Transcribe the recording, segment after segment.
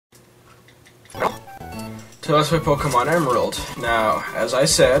So let's play Pokemon Emerald. Now, as I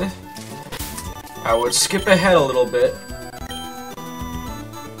said, I would skip ahead a little bit.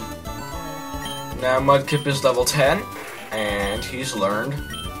 Now Mudkip is level 10, and he's learned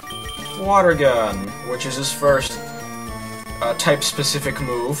Water Gun, which is his first type-specific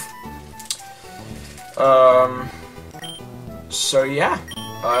move. So yeah,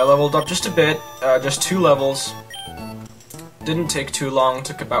 I leveled up just a bit, just 2 levels. Didn't take too long,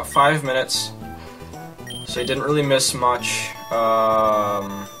 took about 5 minutes, so I didn't really miss much.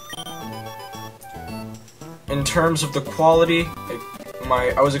 In terms of the quality,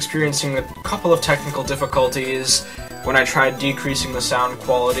 I was experiencing a couple of technical difficulties when I tried decreasing the sound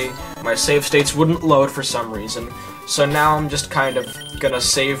quality. My save states wouldn't load for some reason, so now I'm just kind of gonna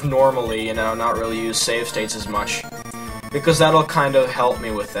save normally, you know, not really use save states as much, because that'll kind of help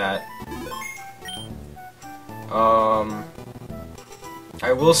me with that.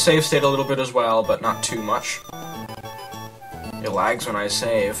 I will save state a little bit as well, but not too much. It lags when I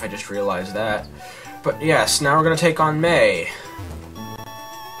save, I just realized that. But yes, now we're gonna take on May.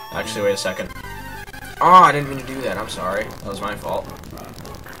 Actually, wait a second. Oh, I didn't mean to do that, I'm sorry. That was my fault.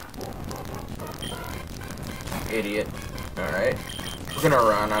 Idiot. Alright. We're gonna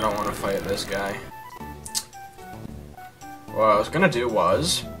run, I don't want to fight this guy. What I was gonna do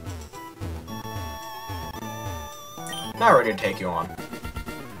was... not ready to take you on.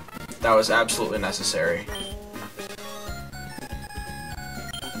 That was absolutely necessary.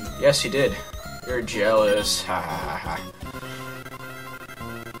 Yes, you did. You're jealous. Ha ha ha ha.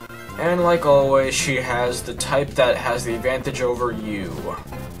 And like always, she has the type that has the advantage over you.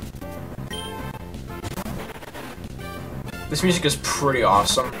 This music is pretty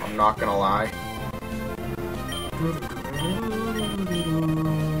awesome, I'm not gonna lie.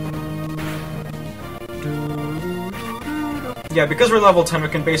 Yeah, because we're level 10, we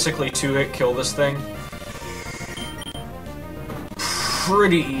can basically 2-hit kill this thing.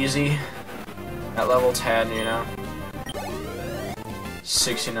 Pretty easy. At level 10, you know.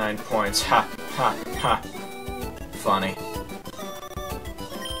 69 points. Ha, ha, ha. Funny.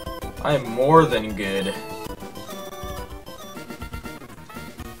 I am more than good.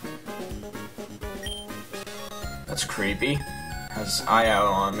 That's creepy. Has his eye out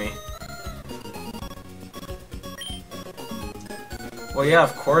on me. Well, yeah,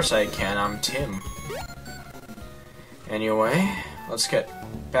 of course I can. I'm Tim. Anyway, let's get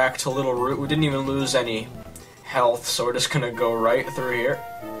back to Little Root. We didn't even lose any health, so we're just gonna go right through here.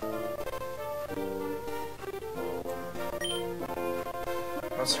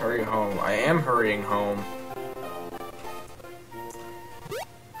 Let's hurry home. I am hurrying home.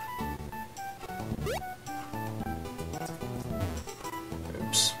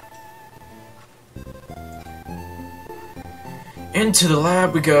 Oops. Into the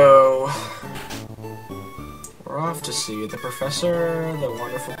lab we go. We're off to see the professor, the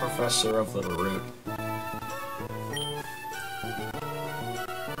wonderful professor of Little Root.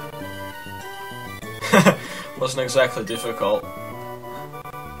 Wasn't exactly difficult.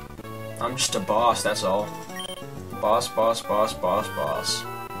 I'm just a boss, that's all. Boss, boss, boss, boss, boss.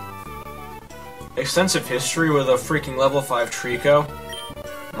 Extensive history with a freaking level 5 Trico?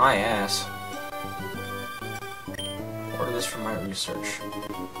 My ass. Order this for my research.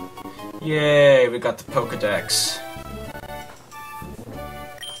 Yay, we got the Pokedex.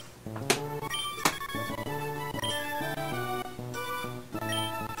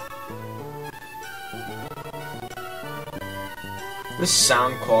 This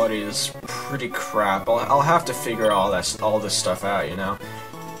sound quality is pretty crap. I'll have to figure all this stuff out, you know.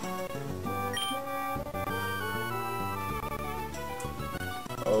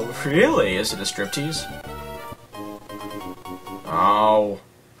 Oh, really? Is it a striptease? Oh.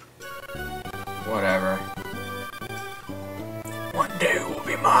 Whatever. One day will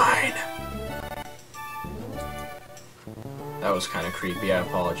be mine. That was kind of creepy, I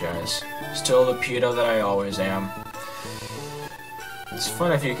apologize. Still the pedo that I always am. It's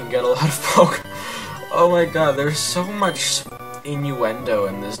fun if you can get a lot of poke. Oh my god, there's so much innuendo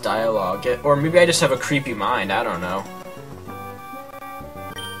in this dialogue. Or maybe I just have a creepy mind, I don't know.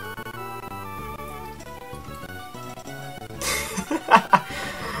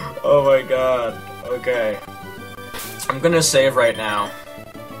 Oh my god. Okay. I'm gonna save right now.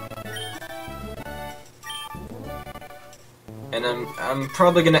 And I'm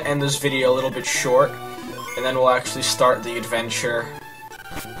probably gonna end this video a little bit short, and then we'll actually start the adventure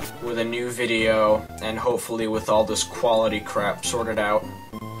with a new video, and hopefully with all this quality crap sorted out.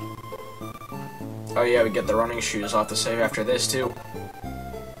 Oh yeah, we get the running shoes. I'll have to save after this too.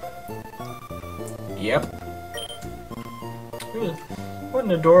 Yep. What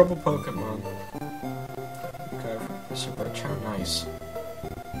what an adorable Pokemon. Okay, Professor Birch, how nice.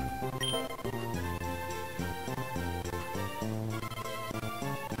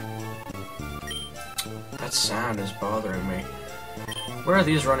 That sound is bothering me. Where are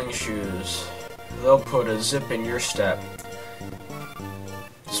these running shoes? They'll put a zip in your step.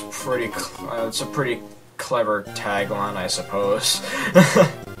 It's a pretty clever tagline, I suppose.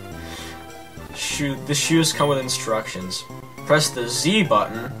 The shoes come with instructions. Press the Z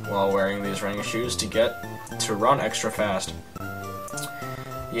button while wearing these running shoes to run extra fast.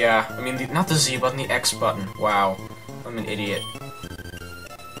 Yeah, I mean, not the Z button, the X button. Wow, I'm an idiot.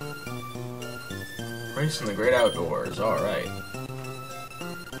 Race in the great outdoors, alright.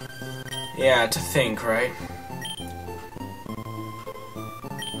 Yeah, to think, right?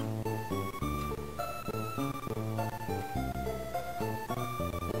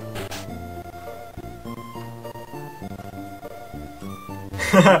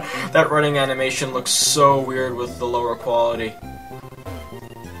 That running animation looks so weird with the lower quality.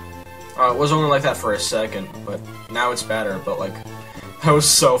 It was only like that for a second, but now it's better, but like, that was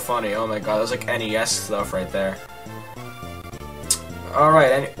so funny. Oh my god, that was like NES stuff right there.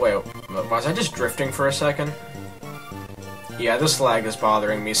 Alright, wait, was I just drifting for a second? Yeah, this lag is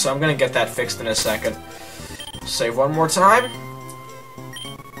bothering me, so I'm gonna get that fixed in a second. Save one more time.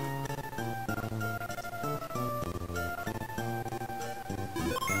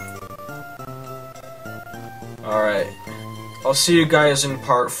 Alright, I'll see you guys in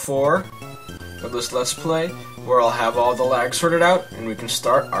part 4 of this Let's Play, where I'll have all the lag sorted out, and we can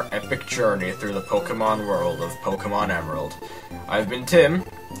start our epic journey through the Pokemon world of Pokemon Emerald. I've been Tim.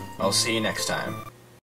 I'll see you next time.